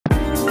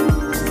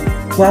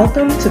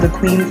Welcome to The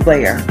Queen's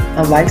Lair,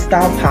 a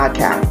lifestyle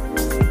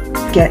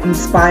podcast. Get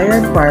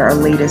inspired by our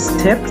latest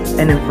tips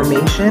and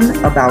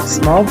information about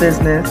small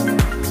business,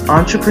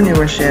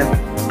 entrepreneurship,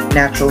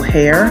 natural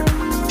hair,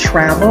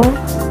 travel,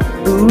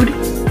 food,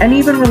 and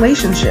even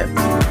relationships.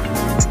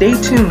 Stay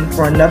tuned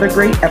for another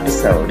great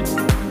episode.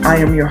 I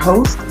am your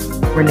host,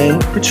 Renee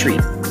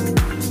Patrice.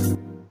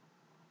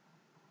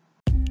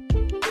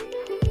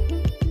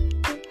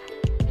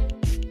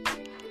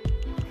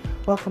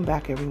 Welcome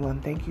back, everyone.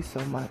 Thank you so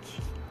much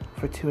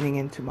for tuning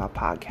into my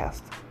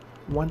podcast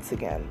once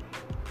again.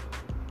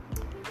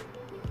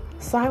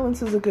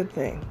 Silence is a good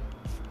thing.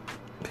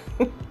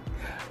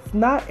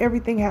 Not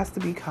everything has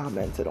to be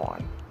commented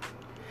on.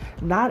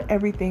 Not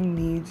everything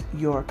needs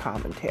your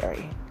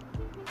commentary.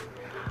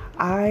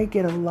 I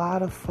get a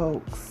lot of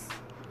folks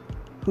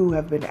who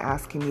have been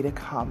asking me to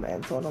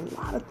comment on a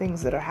lot of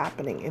things that are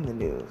happening in the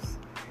news.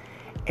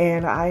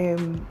 And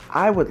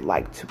I would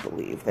like to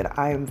believe that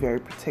I am very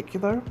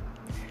particular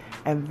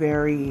and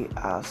very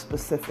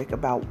specific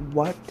about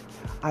what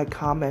I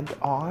comment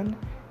on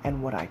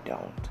and what I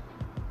don't.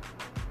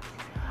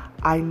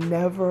 I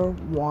never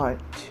want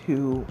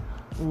to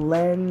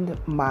lend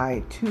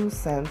my 2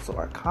 cents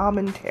or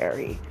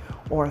commentary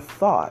or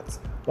thoughts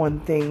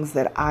on things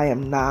that I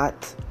am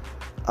not,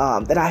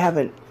 that I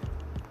haven't,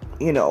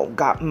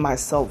 gotten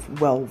myself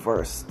well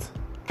versed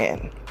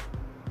in.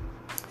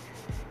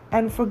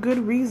 And for good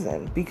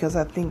reason, because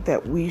I think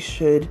that we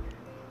should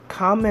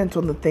comment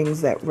on the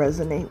things that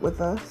resonate with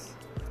us,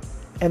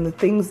 and the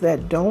things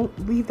that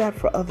don't, leave that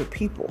for other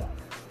people.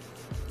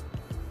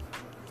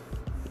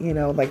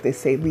 Like they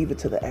say, leave it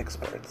to the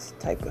experts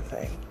type of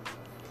thing.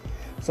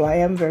 So I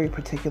am very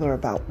particular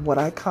about what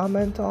I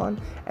comment on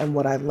and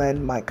what I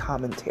lend my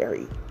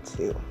commentary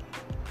to.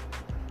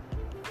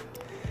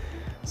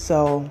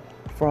 So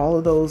for all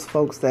of those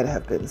folks that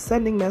have been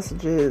sending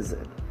messages,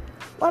 and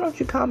why don't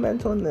you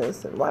comment on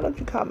this, and why don't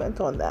you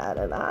comment on that,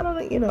 and I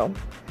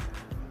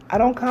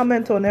don't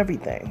comment on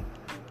everything.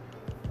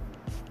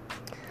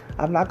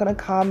 I'm not going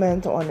to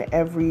comment on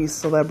every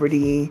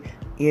celebrity,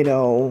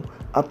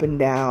 up and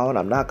down.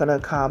 I'm not going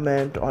to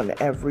comment on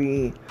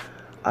every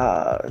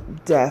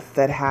death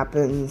that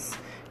happens.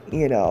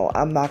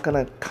 I'm not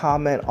going to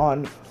comment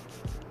on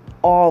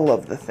all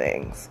of the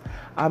things.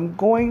 I'm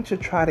going to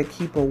try to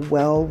keep a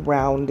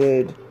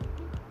well-rounded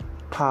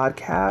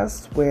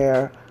podcast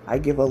where I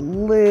give a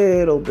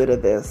little bit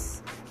of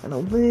this and a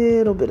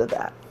little bit of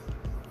that.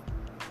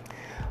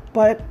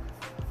 But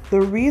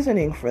the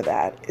reasoning for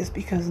that is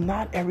because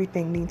not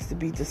everything needs to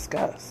be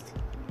discussed.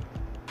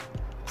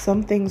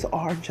 Some things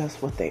are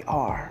just what they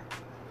are.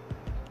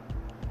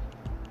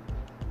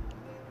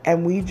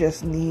 And we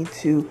just need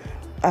to,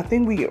 I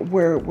think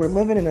we're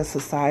living in a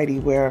society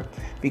where,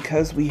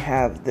 because we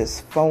have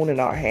this phone in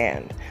our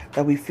hand,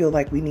 that we feel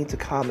like we need to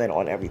comment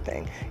on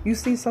everything. You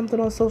see something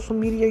on social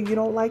media, you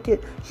don't like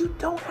it, you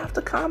don't have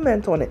to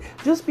comment on it.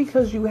 Just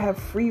because you have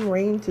free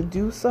reign to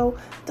do so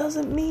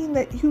doesn't mean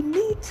that you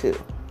need to.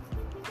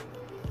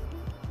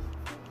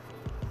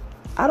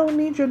 I don't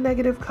need your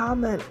negative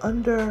comment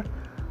under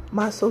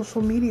my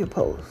social media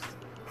post.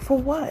 For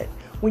what?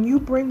 When you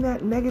bring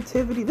that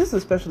negativity, this is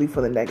especially for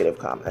the negative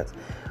comments.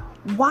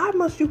 Why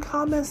must you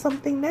comment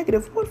something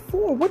negative? What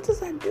for? What does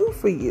that do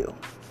for you?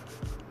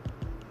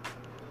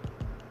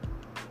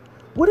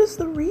 What is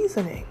the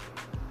reasoning?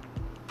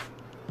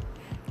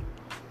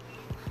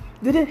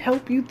 Did it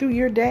help you through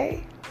your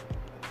day?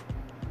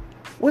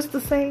 What's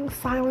the saying?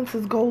 Silence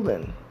is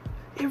golden.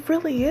 It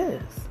really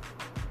is.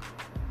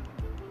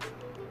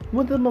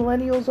 What the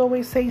millennials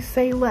always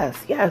say less.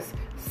 Yes,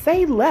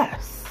 say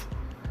less.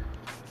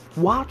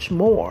 Watch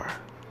more.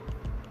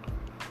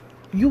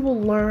 You will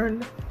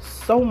learn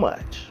so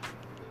much.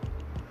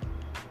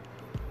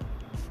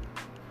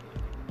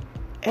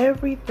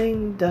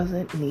 Everything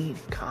doesn't need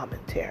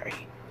commentary.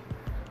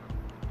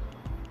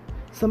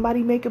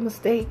 Somebody make a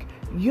mistake,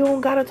 you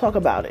don't gotta talk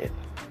about it.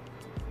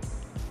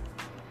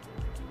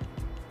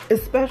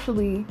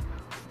 Especially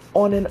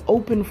on an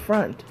open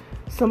front.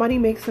 Somebody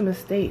makes a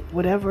mistake,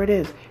 whatever it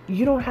is,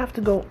 you don't have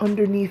to go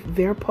underneath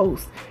their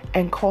post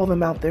and call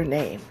them out their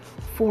name.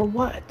 For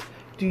what?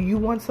 Do you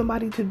want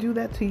somebody to do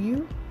that to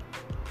you?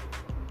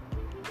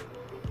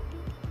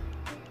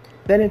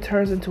 Then it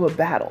turns into a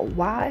battle.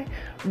 Why?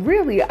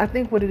 Really, I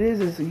think what it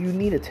is you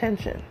need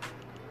attention.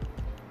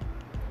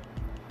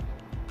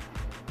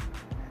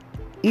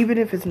 Even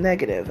if it's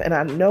negative. And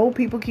I know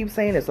people keep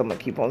saying this. I'm going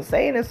to keep on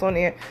saying this on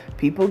here.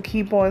 People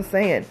keep on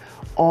saying,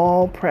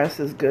 all press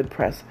is good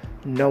press.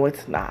 No,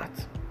 it's not.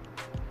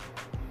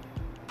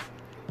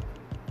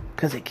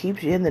 Because it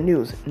keeps you in the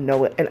news.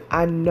 No, and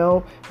I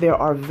know there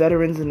are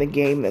veterans in the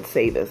game that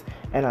say this.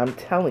 And I'm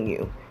telling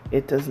you,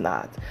 it does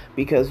not.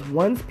 Because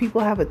once people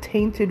have a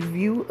tainted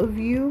view of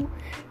you,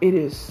 it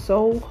is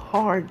so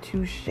hard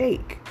to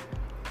shake.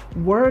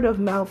 Word of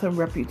mouth and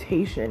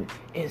reputation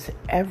is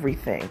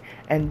everything.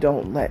 And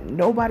don't let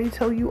nobody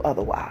tell you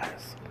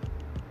otherwise.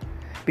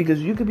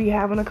 Because you could be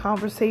having a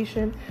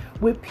conversation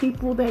with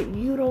people that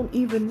you don't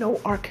even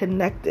know are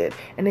connected.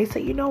 And they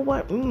say, you know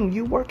what?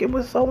 You working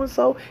with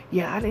so-and-so?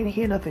 Yeah, I didn't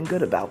hear nothing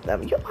good about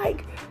them. You're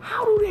like,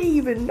 how do they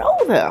even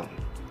know them?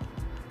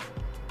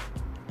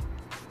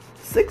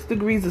 6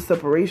 degrees of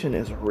separation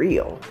is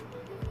real.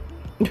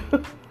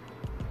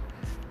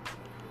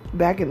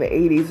 Back in the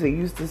 80s, they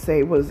used to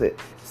say, was it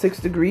 6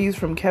 degrees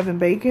from Kevin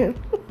Bacon?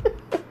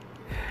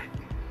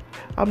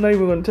 I'm not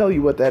even going to tell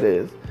you what that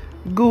is.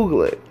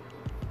 Google it.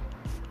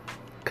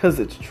 Because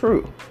it's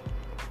true.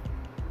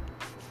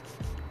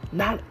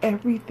 Not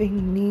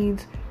everything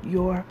needs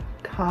your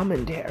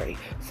commentary.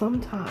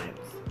 Sometimes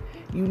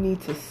you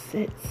need to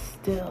sit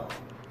still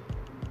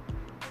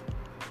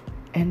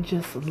and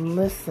just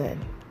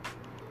listen.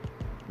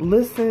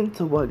 Listen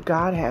to what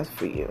God has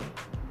for you.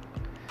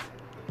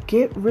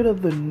 Get rid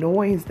of the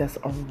noise that's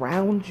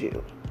around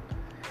you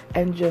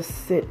and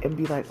just sit and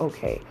be like,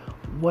 okay,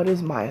 what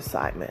is my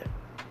assignment?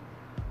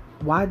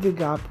 Why did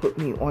God put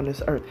me on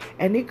this earth?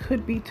 And it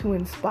could be to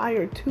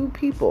inspire 2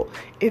 people.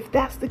 If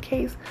that's the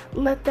case,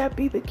 let that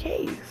be the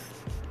case.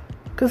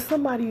 Because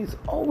somebody's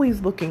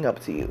always looking up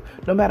to you.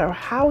 No matter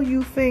how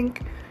you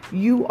think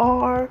you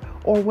are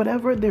or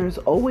whatever, there's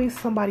always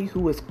somebody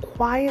who is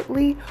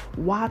quietly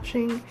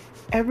watching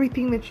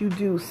everything that you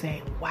do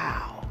saying,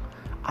 wow,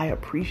 I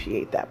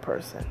appreciate that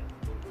person.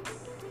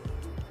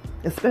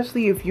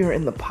 Especially if you're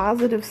in the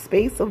positive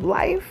space of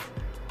life.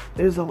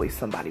 There's always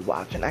somebody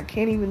watching. I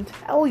can't even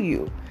tell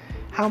you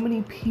how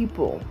many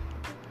people,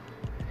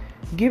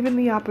 given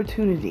the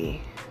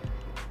opportunity,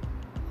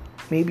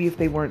 maybe if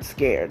they weren't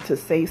scared, to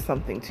say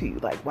something to you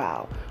like,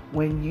 wow,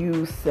 when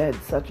you said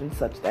such and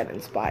such, that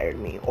inspired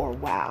me. Or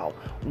wow,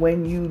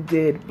 when you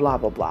did blah,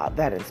 blah, blah,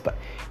 that inspired.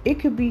 It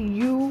could be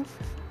you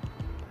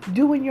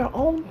doing your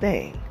own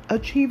thing,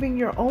 achieving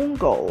your own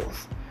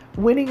goals,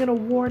 winning an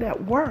award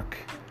at work,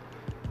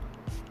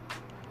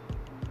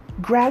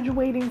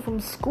 graduating from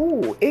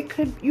school.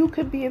 You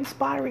could be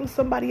inspiring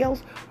somebody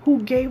else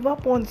who gave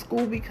up on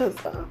school because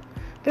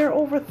they're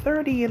over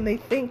 30 and they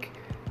think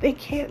they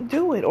can't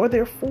do it, or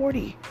they're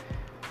 40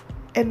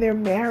 and they're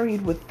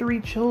married with 3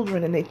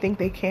 children and they think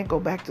they can't go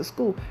back to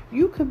school.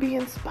 You could be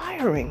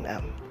inspiring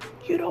them.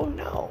 You don't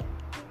know.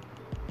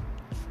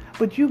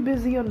 But you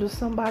busy under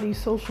somebody's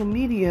social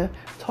media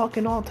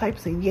talking all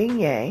types of yin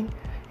yang.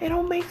 It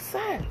don't make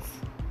sense.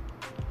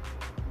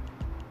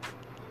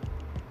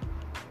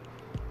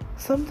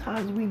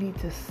 Sometimes we need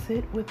to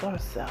sit with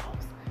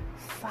ourselves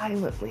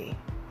silently.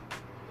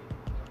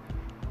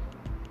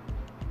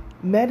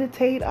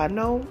 Meditate. I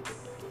know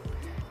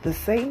the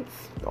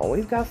saints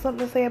always got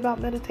something to say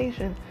about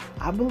meditation.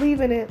 I believe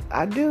in it.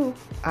 I do.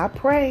 I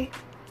pray.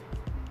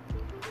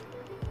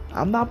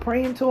 I'm not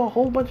praying to a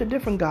whole bunch of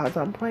different gods.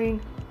 I'm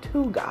praying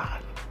to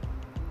God.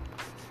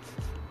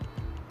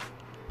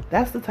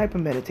 That's the type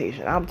of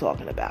meditation I'm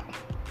talking about.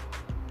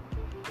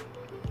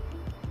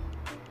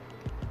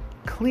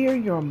 Clear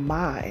your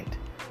mind.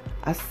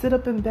 I sit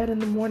up in bed in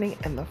the morning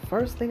and the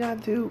first thing I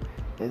do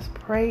is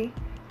pray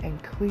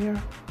and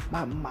clear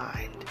my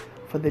mind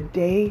for the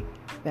day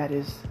that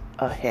is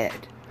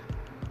ahead.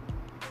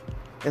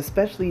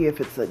 Especially if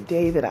it's a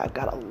day that I've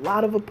got a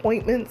lot of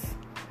appointments,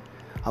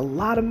 a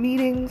lot of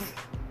meetings,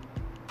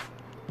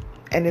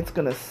 and it's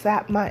going to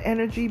sap my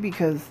energy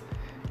because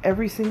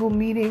every single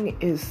meeting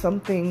is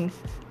something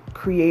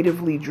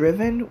creatively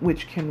driven,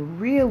 which can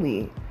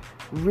really,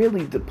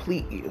 really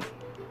deplete you.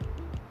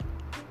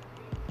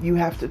 You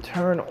have to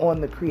turn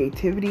on the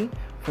creativity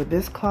for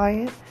this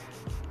client,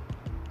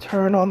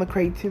 turn on the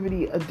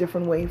creativity a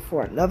different way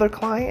for another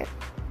client,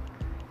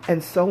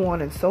 and so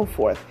on and so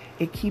forth.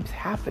 It keeps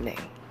happening.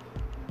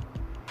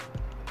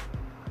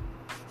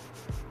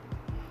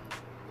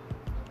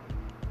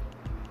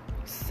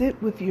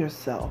 Sit with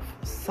yourself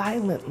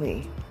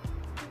silently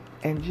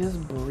and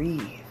just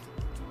breathe.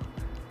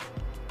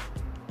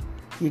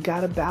 You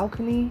got a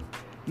balcony?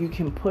 You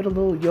can put a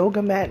little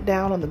yoga mat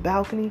down on the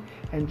balcony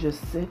and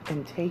just sit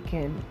and take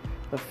in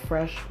the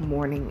fresh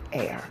morning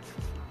air.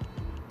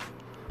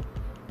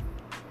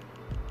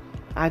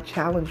 I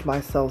challenge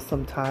myself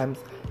sometimes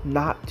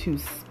not to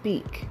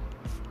speak.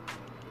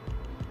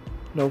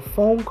 No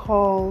phone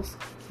calls,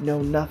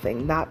 no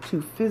nothing. Not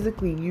to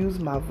physically use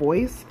my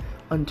voice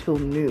until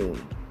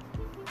noon.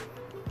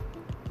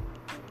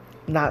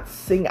 Not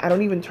sing. I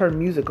don't even turn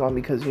music on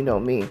because you know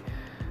me.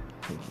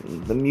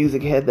 The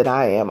music head that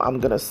I am, I'm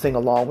going to sing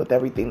along with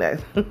everything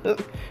that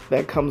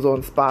that comes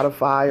on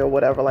Spotify or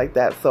whatever like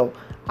that. So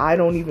I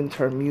don't even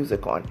turn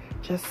music on.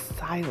 Just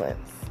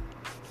silence.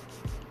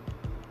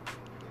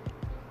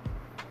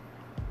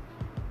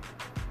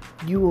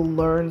 You will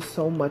learn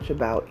so much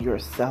about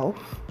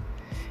yourself.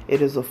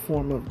 It is a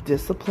form of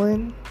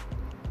discipline.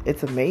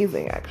 It's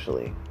amazing,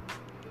 actually.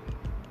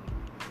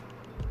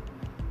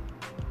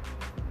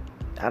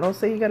 I don't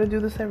say you got to do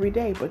this every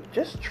day, but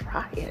just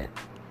try it.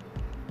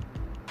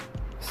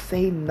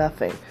 Say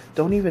nothing.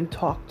 Don't even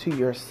talk to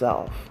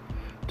yourself.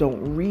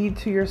 Don't read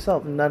to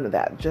yourself. None of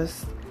that.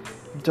 Just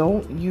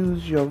don't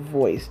use your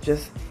voice.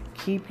 Just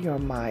keep your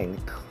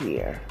mind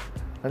clear.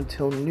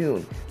 until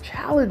noon.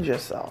 Challenge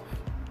yourself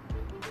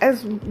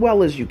as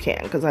well as you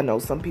can, because I know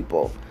some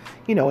people,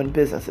 in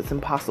business, it's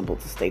impossible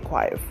to stay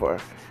quiet for,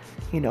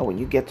 when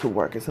you get to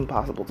work, it's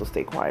impossible to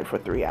stay quiet for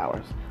 3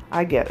 hours.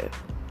 I get it,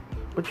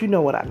 but you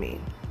know what I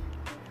mean.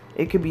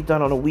 It could be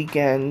done on a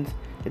weekend.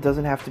 It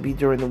doesn't have to be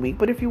during the week,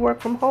 but if you work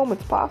from home,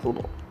 it's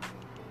possible.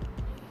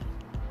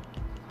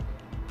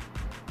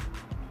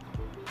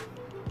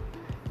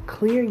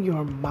 Clear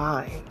your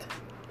mind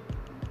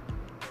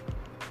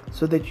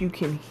so that you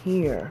can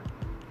hear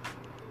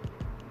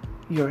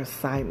your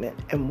assignment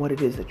and what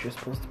it is that you're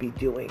supposed to be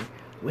doing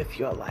with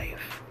your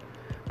life.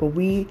 But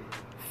we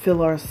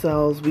fill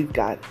ourselves, we've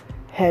got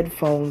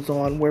headphones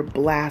on, we're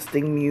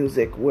blasting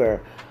music,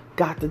 we're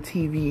got the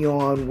TV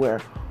on,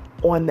 we're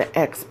on the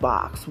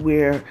Xbox,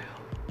 we're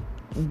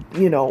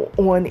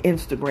on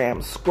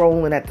Instagram,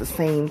 scrolling at the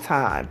same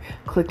time,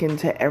 clicking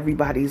to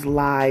everybody's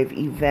live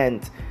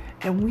event,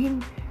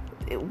 and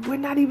we're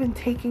not even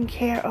taking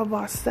care of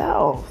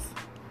ourselves.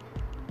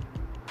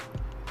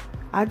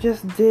 I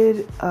just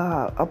did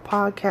a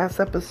podcast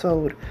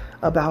episode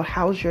about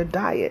how's your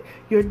diet.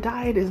 Your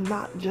diet is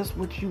not just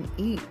what you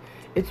eat,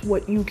 it's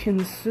what you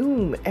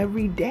consume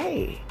every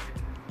day.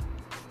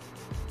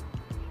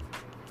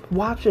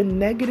 Watching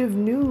negative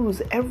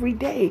news every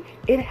day,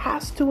 it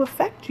has to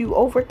affect you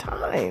over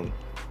time.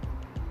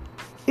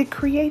 It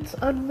creates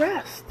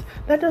unrest.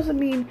 That doesn't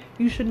mean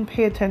you shouldn't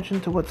pay attention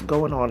to what's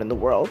going on in the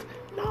world.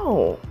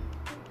 No,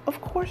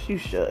 of course you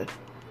should.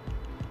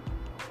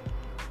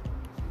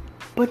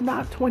 But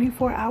not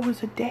 24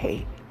 hours a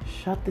day.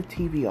 Shut the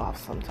TV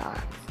off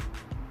sometimes.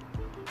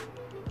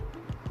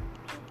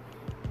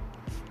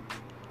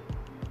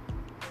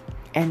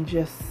 And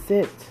just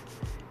sit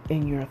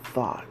in your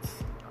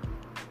thoughts.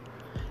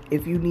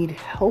 If you need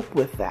help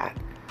with that,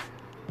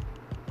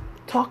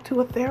 talk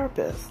to a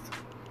therapist.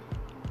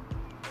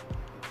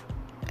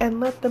 And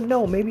let them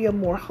know, maybe a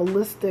more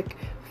holistic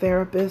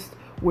therapist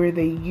where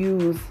they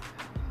use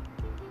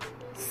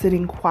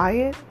sitting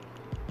quiet.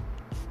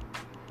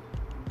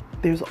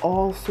 There's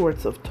all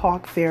sorts of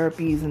talk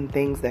therapies and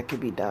things that can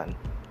be done.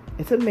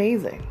 It's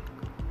amazing.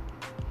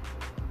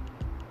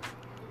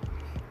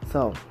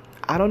 So,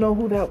 I don't know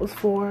who that was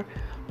for,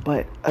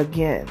 but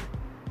again,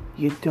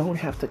 you don't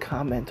have to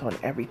comment on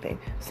everything.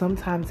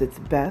 Sometimes it's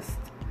best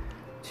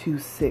to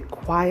sit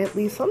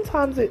quietly.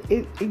 Sometimes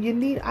you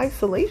need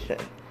isolation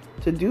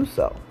to do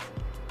so.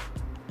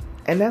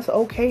 And that's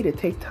okay to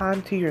take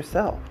time to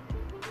yourself.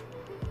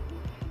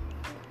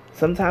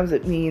 Sometimes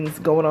it means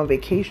going on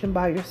vacation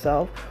by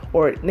yourself,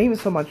 or not even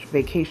so much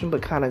vacation,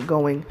 but kind of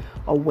going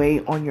away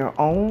on your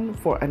own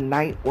for a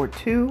night or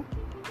two,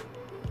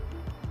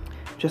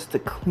 just to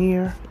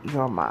clear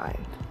your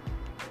mind.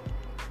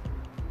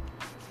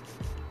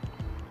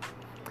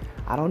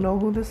 I don't know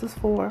who this is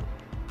for,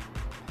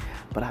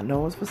 but I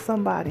know it's for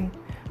somebody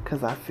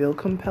because I feel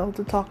compelled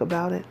to talk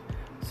about it,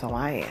 so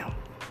I am.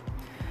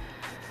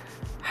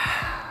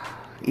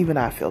 Even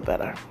I feel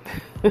better.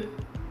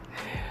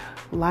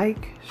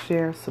 Like,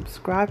 share,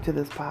 subscribe to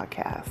this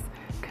podcast.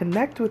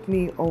 Connect with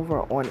me over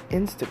on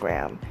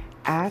Instagram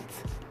at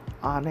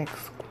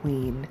Onyx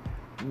Queen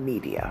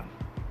Media.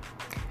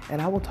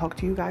 And I will talk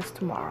to you guys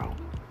tomorrow.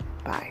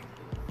 Bye.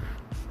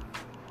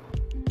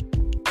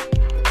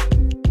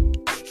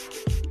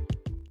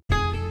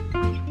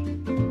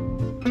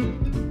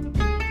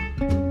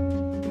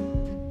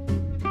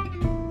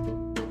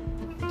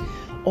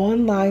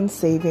 Online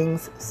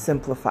savings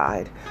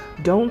simplified.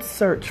 Don't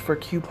search for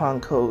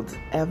coupon codes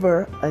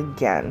ever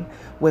again.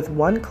 With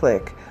one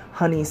click,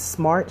 Honey's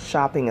smart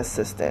shopping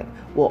assistant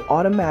will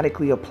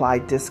automatically apply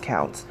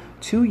discounts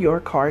to your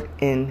cart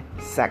in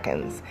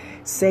seconds.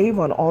 Save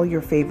on all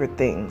your favorite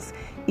things.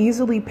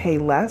 Easily pay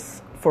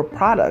less for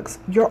products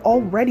you're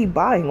already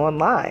buying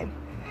online.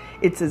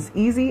 It's as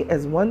easy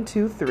as 1,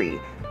 2, 3.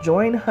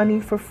 Join Honey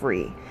for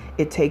free.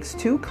 It takes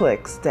 2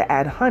 clicks to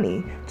add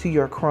Honey to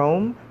your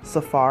Chrome,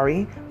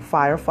 Safari,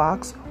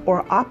 Firefox,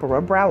 or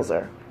Opera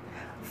browser.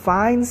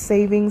 Find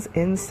savings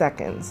in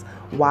seconds.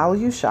 While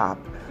you shop,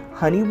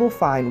 Honey will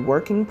find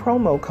working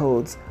promo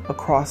codes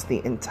across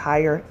the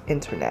entire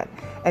internet,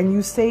 and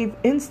you save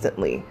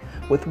instantly.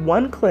 With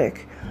one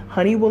click,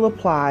 Honey will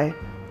apply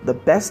the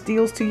best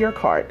deals to your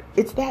cart.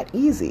 It's that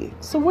easy.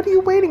 So what are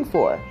you waiting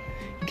for?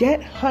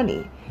 Get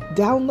Honey.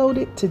 Download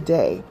it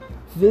today.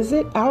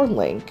 Visit our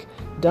link,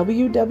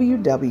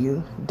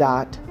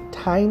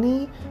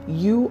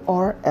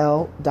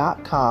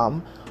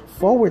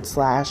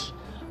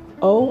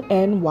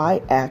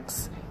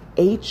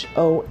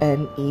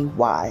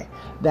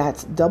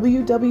 That's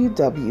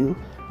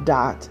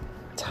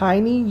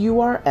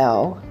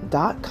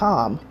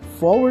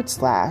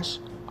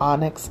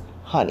www.tinyurl.com/Onyx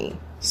Honey.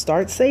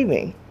 Start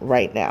saving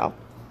right now.